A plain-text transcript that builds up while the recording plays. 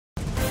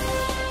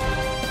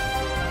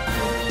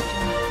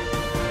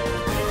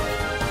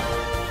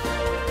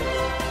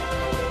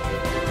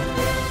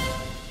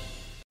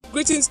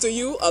Greetings to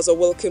you as I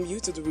welcome you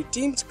to the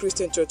Redeemed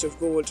Christian Church of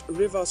God,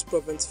 Rivers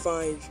Province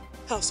 5,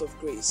 House of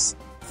Grace,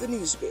 the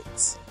News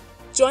Bits.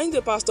 Join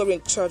the pastor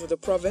in charge of the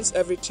province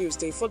every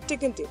Tuesday for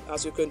Digging Deep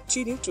as we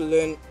continue to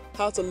learn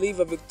how to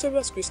live a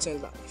victorious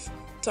Christian life.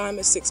 Time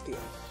is 6 p.m.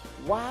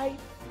 Why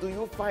do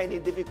you find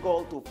it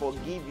difficult to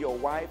forgive your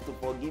wife, to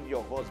forgive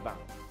your husband?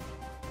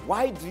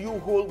 Why do you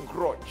hold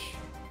grudge?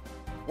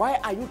 Why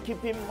are you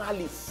keeping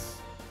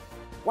malice?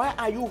 Why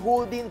are you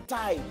holding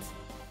tight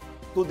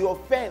to the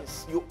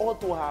offense you ought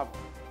to have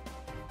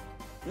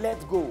let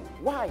go?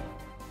 Why?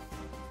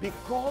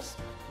 Because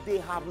they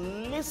have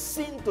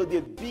listened to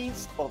the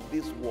beast of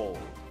this world.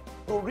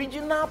 The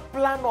original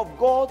plan of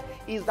God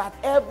is that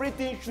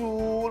everything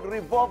should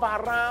revolve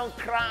around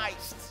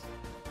Christ.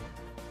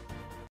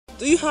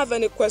 Do you have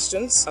any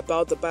questions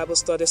about the Bible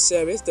study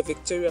series, The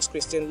Victorious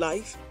Christian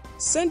Life?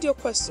 Send your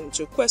question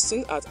to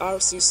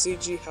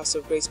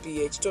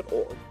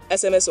question@rccghouseofgraceph.org.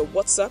 SMS or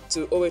WhatsApp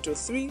to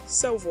 0803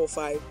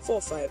 745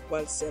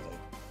 4517.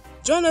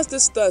 Join us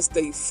this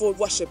Thursday for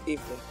worship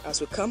evening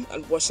as we come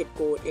and worship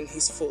God in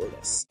His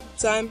fullness.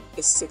 Time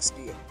is 6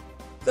 p.m.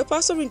 The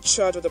pastor in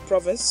charge of the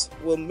province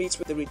will meet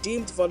with the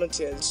redeemed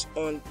volunteers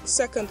on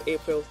 2nd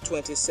April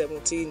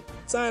 2017,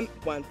 time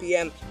 1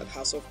 p.m. at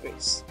House of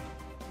Grace.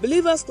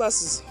 Believers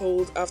classes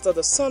hold after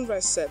the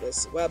sunrise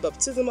service, while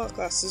baptismal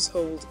classes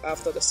hold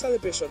after the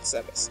celebration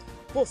service,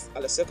 both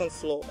at the second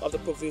floor of the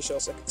provincial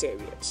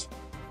secretariat.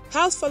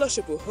 House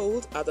fellowship will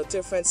hold at the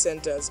different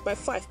centers by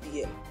 5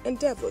 p.m.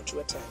 Endeavor to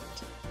attend.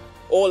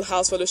 All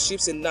house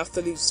fellowships in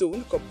Naphtali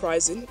zone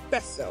comprising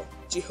Bethel,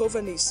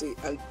 Jehovah Nissi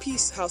and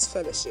Peace House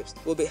fellowships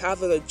will be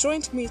having a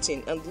joint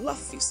meeting and love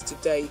feast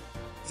today.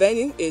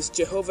 Venue is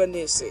Jehovah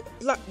Nissi,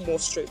 Blackmore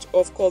Street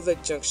off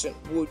Colvert Junction,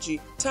 Woji.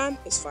 Time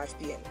is 5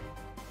 p.m.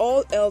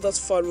 All Elders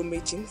Forum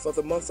meeting for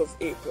the month of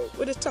April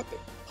with the topic,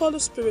 Holy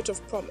Spirit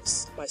of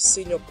Promise, my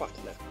senior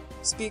partner.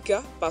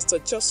 Speaker, Pastor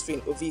Josephine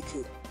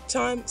Oviku.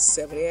 Time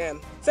 7 a.m.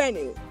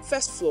 Venue,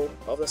 first floor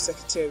of the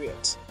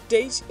Secretariat.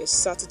 Date is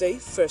Saturday,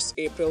 1st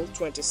April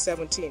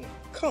 2017.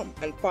 Come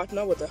and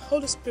partner with the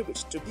Holy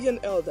Spirit to be an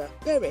elder,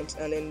 parent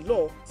and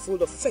in-law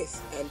full of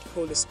faith and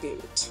Holy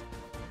Spirit.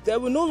 There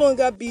will no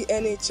longer be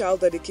any child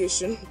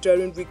dedication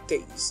during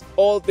weekdays.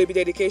 All baby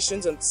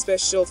dedications and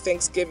special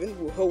Thanksgiving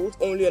will hold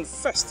only on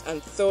 1st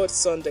and 3rd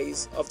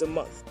Sundays of the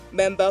month.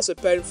 Members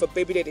preparing for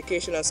baby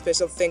dedication and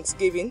special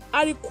Thanksgiving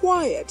are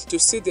required to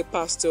see the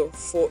pastor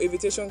for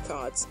invitation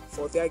cards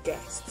for their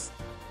guests.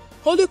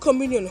 Holy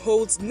Communion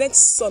holds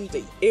next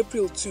Sunday,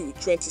 April 2,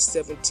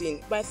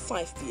 2017 by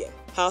 5 p.m.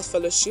 House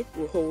Fellowship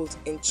will hold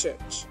in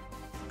church.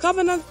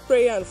 Covenant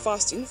prayer and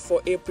fasting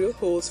for April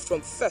holds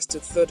from 1st to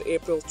 3rd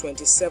April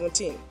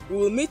 2017. We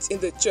will meet in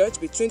the church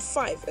between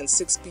 5 and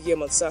 6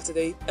 p.m. on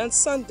Saturday and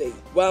Sunday,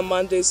 while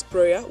Monday's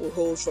prayer will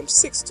hold from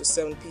 6 to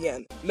 7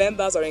 p.m.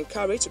 Members are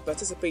encouraged to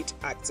participate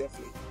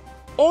actively.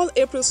 All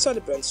April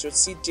celebrants should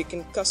see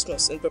Deacon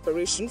Cosmos in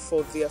preparation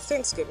for their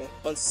Thanksgiving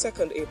on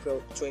 2nd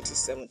April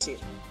 2017.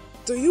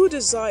 Do you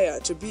desire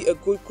to be a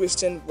good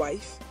Christian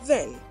wife?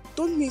 Then,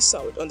 don't miss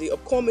out on the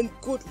upcoming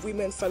Good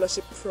Women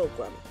Fellowship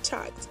program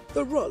tagged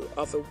The Role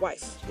of a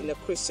Wife in a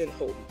Christian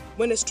Home.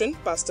 Ministering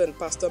Pastor and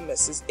Pastor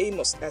Mrs.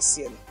 Amos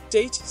Essien.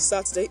 Date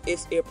Saturday,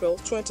 8th April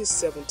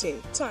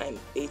 2017. Time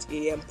 8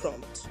 a.m.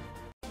 prompt.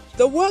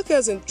 The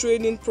Workers in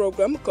Training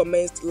program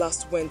commenced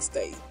last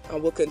Wednesday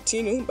and will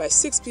continue by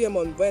 6 p.m.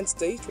 on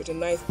Wednesday,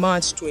 29th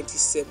March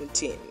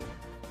 2017.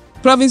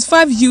 Province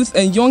 5 Youth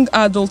and Young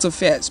Adult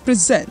Affairs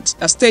present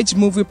a stage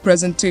movie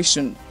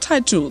presentation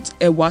titled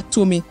Ewa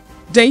Tomi.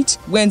 Date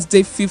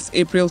Wednesday, 5th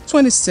April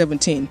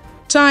 2017.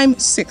 Time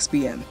 6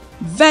 p.m.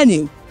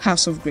 Venue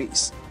House of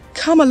Grace.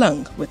 Come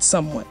along with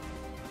someone.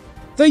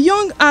 The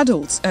Young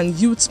Adults and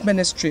Youth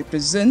Ministry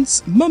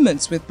presents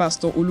Moments with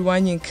Pastor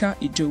Oluwanyinka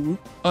Idowu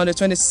on the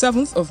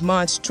 27th of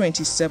March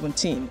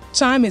 2017.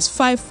 Time is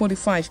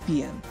 5:45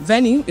 p.m.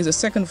 Venue is the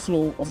second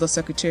floor of the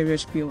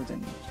Secretariat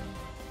building.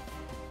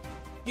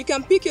 You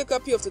can pick a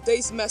copy of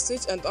today's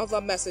message and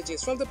other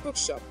messages from the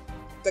bookshop,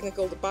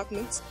 technical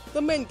department,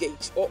 the main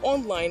gate, or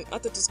online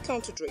at a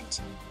discounted rate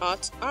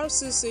at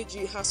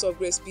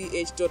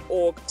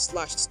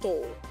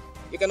rccghouseofgraceph.org/store.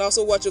 You can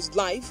also watch us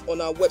live on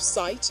our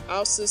website,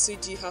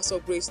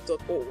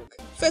 rccghouseofgrace.org,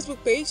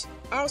 Facebook page,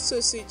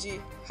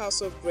 RCCG House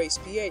of Grace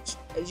PH,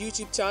 and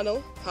YouTube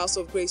channel, House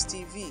of Grace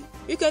TV.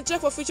 You can check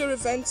for future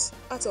events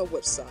at our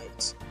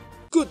website.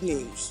 Good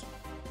news.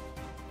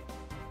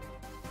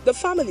 The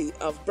family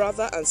of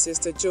brother and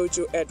sister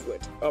Jojo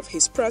Edward of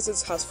His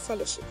Presence House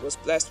Fellowship was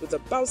blessed with a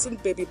bouncing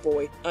baby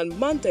boy on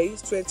Monday,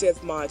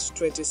 20th March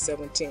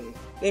 2017.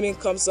 Naming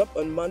comes up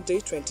on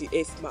Monday,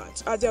 28th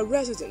March at their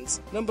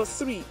residence, number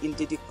 3 in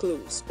Didi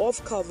Close,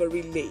 off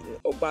Calvary Lane,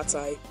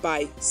 Obatai,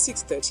 by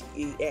 6:30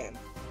 a.m.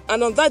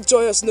 And on that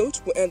joyous note,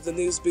 we end the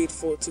news beat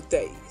for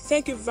today.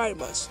 Thank you very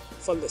much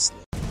for listening.